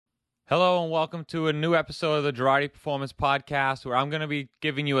Hello and welcome to a new episode of the Girardi Performance Podcast, where I'm going to be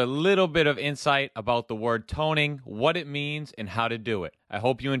giving you a little bit of insight about the word toning, what it means, and how to do it. I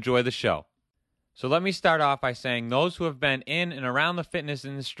hope you enjoy the show. So let me start off by saying those who have been in and around the fitness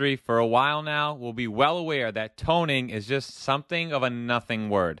industry for a while now will be well aware that toning is just something of a nothing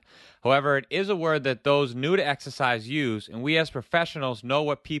word. However, it is a word that those new to exercise use, and we as professionals know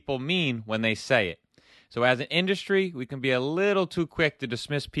what people mean when they say it. So as an industry, we can be a little too quick to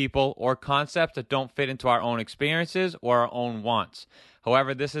dismiss people or concepts that don't fit into our own experiences or our own wants.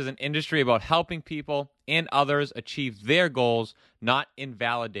 However, this is an industry about helping people and others achieve their goals, not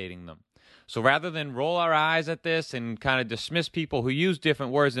invalidating them. So rather than roll our eyes at this and kind of dismiss people who use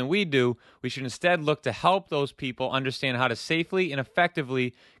different words than we do, we should instead look to help those people understand how to safely and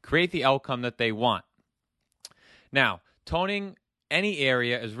effectively create the outcome that they want. Now, toning any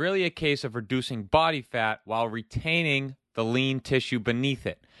area is really a case of reducing body fat while retaining the lean tissue beneath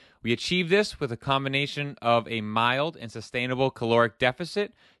it. We achieve this with a combination of a mild and sustainable caloric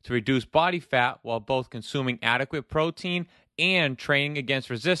deficit to reduce body fat while both consuming adequate protein and training against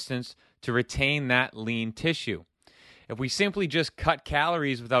resistance to retain that lean tissue. If we simply just cut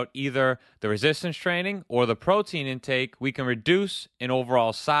calories without either the resistance training or the protein intake, we can reduce in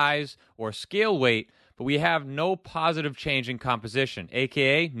overall size or scale weight, but we have no positive change in composition,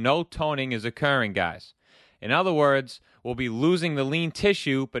 aka no toning is occurring, guys. In other words, we'll be losing the lean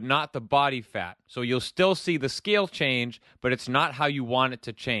tissue, but not the body fat. So you'll still see the scale change, but it's not how you want it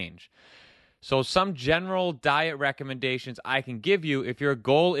to change. So some general diet recommendations I can give you if your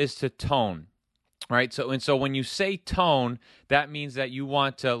goal is to tone. Right, so when you say tone, that means that you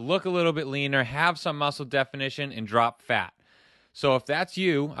want to look a little bit leaner, have some muscle definition, and drop fat. So if that's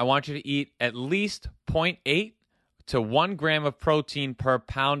you, I want you to eat at least 0.8 to 1 gram of protein per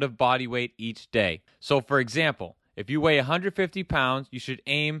pound of body weight each day. So for example, if you weigh 150 pounds, you should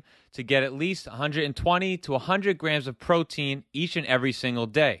aim to get at least 120 to 100 grams of protein each and every single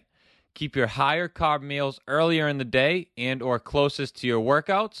day. Keep your higher carb meals earlier in the day and or closest to your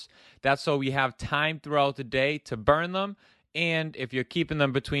workouts. That's so we have time throughout the day to burn them. And if you're keeping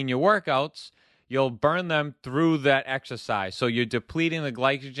them between your workouts, you'll burn them through that exercise. So you're depleting the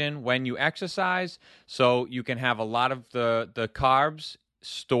glycogen when you exercise, so you can have a lot of the carbs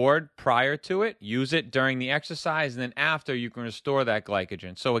stored prior to it, use it during the exercise, and then after you can restore that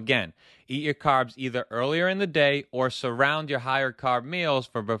glycogen. So again, eat your carbs either earlier in the day or surround your higher carb meals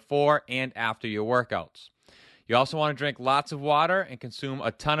for before and after your workouts. You also want to drink lots of water and consume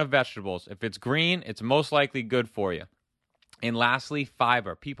a ton of vegetables. If it's green, it's most likely good for you. And lastly,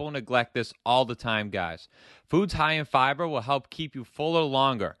 fiber. People neglect this all the time, guys. Foods high in fiber will help keep you fuller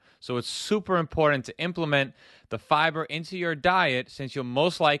longer. So it's super important to implement the fiber into your diet, since you'll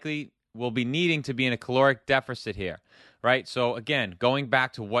most likely will be needing to be in a caloric deficit here, right? So again, going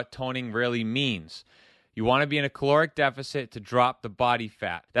back to what toning really means. You want to be in a caloric deficit to drop the body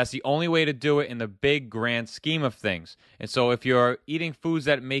fat. That's the only way to do it in the big grand scheme of things. And so if you're eating foods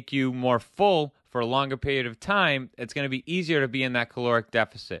that make you more full for a longer period of time, it's going to be easier to be in that caloric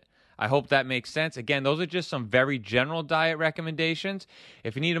deficit. I hope that makes sense. Again, those are just some very general diet recommendations.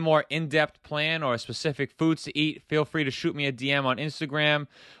 If you need a more in-depth plan or specific foods to eat, feel free to shoot me a DM on Instagram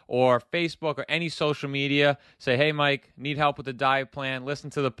or Facebook or any social media. Say, hey, Mike, need help with the diet plan?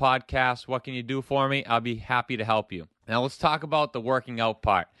 Listen to the podcast. What can you do for me? I'll be happy to help you. Now let's talk about the working out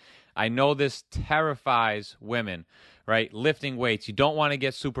part. I know this terrifies women, right? Lifting weights. You don't want to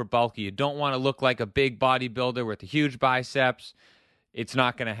get super bulky. You don't want to look like a big bodybuilder with the huge biceps. It's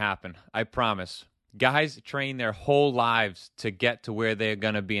not going to happen. I promise. Guys train their whole lives to get to where they're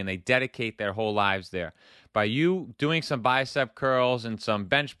going to be, and they dedicate their whole lives there. By you doing some bicep curls and some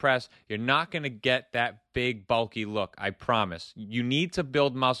bench press, you're not going to get that big, bulky look. I promise. You need to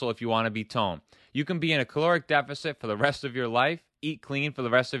build muscle if you want to be toned. You can be in a caloric deficit for the rest of your life, eat clean for the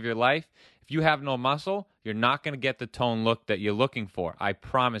rest of your life. If you have no muscle, you're not going to get the toned look that you're looking for. I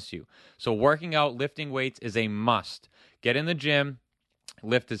promise you. So working out, lifting weights is a must. Get in the gym.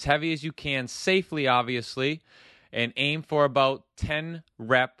 Lift as heavy as you can, safely, obviously, and aim for about 10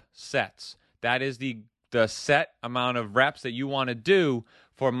 rep sets. That is the set amount of reps that you want to do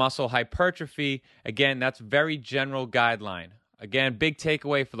for muscle hypertrophy. Again, that's very general guideline. Again, big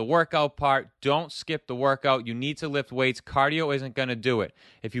takeaway for the workout part, don't skip the workout. You need to lift weights. Cardio isn't going to do it.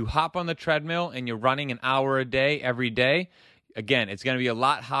 If you hop on the treadmill and you're running an hour a day every day, again, it's going to be a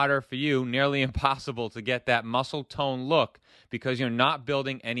lot harder for you, nearly impossible to get that muscle tone look, because you're not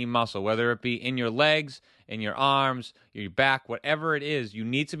building any muscle, whether it be in your legs, in your arms, your back, whatever it is. You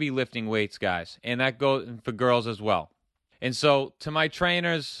need to be lifting weights, guys. And that goes for girls as well. And so to my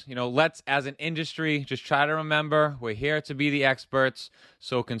trainers, let's, as an industry, just try to remember we're here to be the experts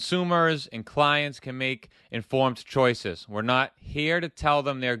so consumers and clients can make informed choices. We're not here to tell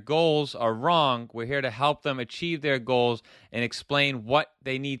them their goals are wrong. We're here to help them achieve their goals and explain what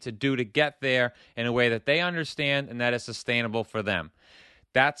they need to do to get there in a way that they understand and that is sustainable for them.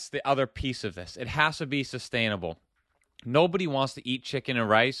 That's the other piece of this. It has to be sustainable. Nobody wants to eat chicken and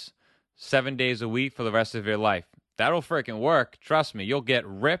rice 7 days a week for the rest of your life. That'll freaking work. Trust me, you'll get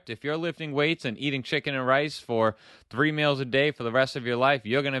ripped. If you're lifting weights and eating chicken and rice for 3 meals a day for the rest of your life,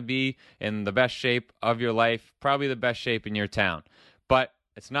 you're going to be in the best shape of your life, probably the best shape in your town. But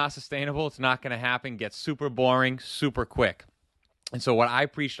it's not sustainable. It's not going to happen. Get super boring, super quick. And so what I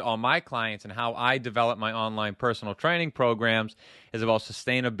preach to all my clients and how I develop my online personal training programs is about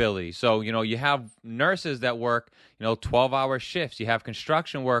sustainability. So, you have nurses that work, 12-hour shifts. You have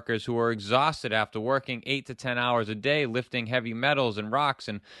construction workers who are exhausted after working 8 to 10 hours a day, lifting heavy metals and rocks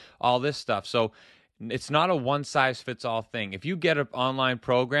and all this stuff. So it's not a one-size-fits-all thing. If you get an online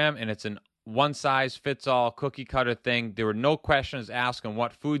program and it's an one-size-fits-all cookie-cutter thing, there were no questions asked on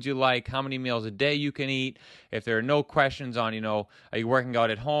what foods you like, how many meals a day you can eat. If there are no questions on, are you working out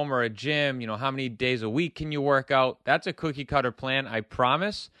at home or a gym, how many days a week can you work out, that's a cookie-cutter plan, I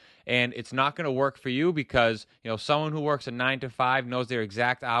promise. And it's not going to work for you because, someone who works a 9 to 5, knows their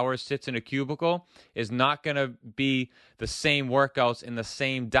exact hours, sits in a cubicle, is not going to be the same workouts in the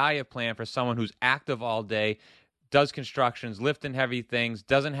same diet plan for someone who's active all day, does constructions, lifting heavy things,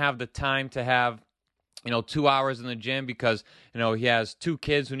 doesn't have the time to have, 2 hours in the gym because, he has 2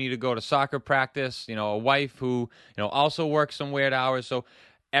 kids who need to go to soccer practice, a wife who, also works some weird hours. So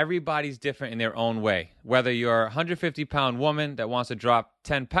everybody's different in their own way. Whether you're a 150-pound woman that wants to drop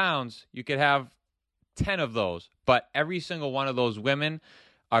 10 pounds, you could have 10 of those. But every single one of those women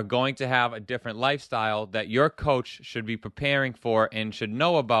are going to have a different lifestyle that your coach should be preparing for and should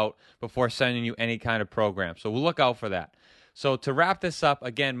know about before sending you any kind of program. So we'll look out for that. So to wrap this up,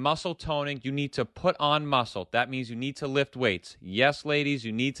 again, muscle toning, you need to put on muscle. That means you need to lift weights. Yes, ladies,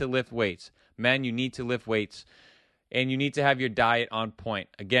 you need to lift weights. Men, you need to lift weights. And you need to have your diet on point.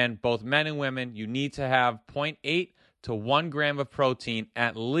 Again, both men and women, you need to have 0.8 to 1 gram of protein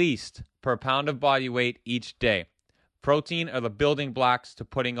at least per pound of body weight each day. Protein are the building blocks to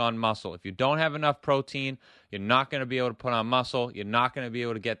putting on muscle. If you don't have enough protein, you're not going to be able to put on muscle. You're not going to be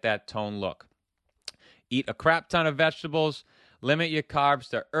able to get that toned look. Eat a crap ton of vegetables. Limit your carbs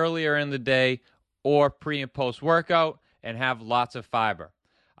to earlier in the day or pre and post workout, and have lots of fiber.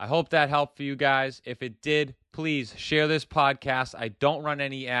 I hope that helped for you guys. If it did, please share this podcast. I don't run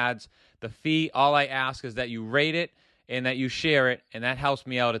any ads. The fee, all I ask is that you rate it and that you share it, and that helps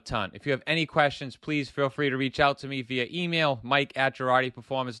me out a ton. If you have any questions, please feel free to reach out to me via email,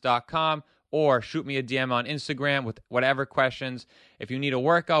 mike@girardiperformance.com, or shoot me a DM on Instagram with whatever questions. If you need a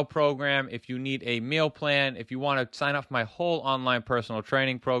workout program, if you need a meal plan, if you want to sign up for my whole online personal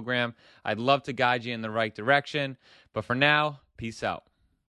training program, I'd love to guide you in the right direction. But for now, peace out.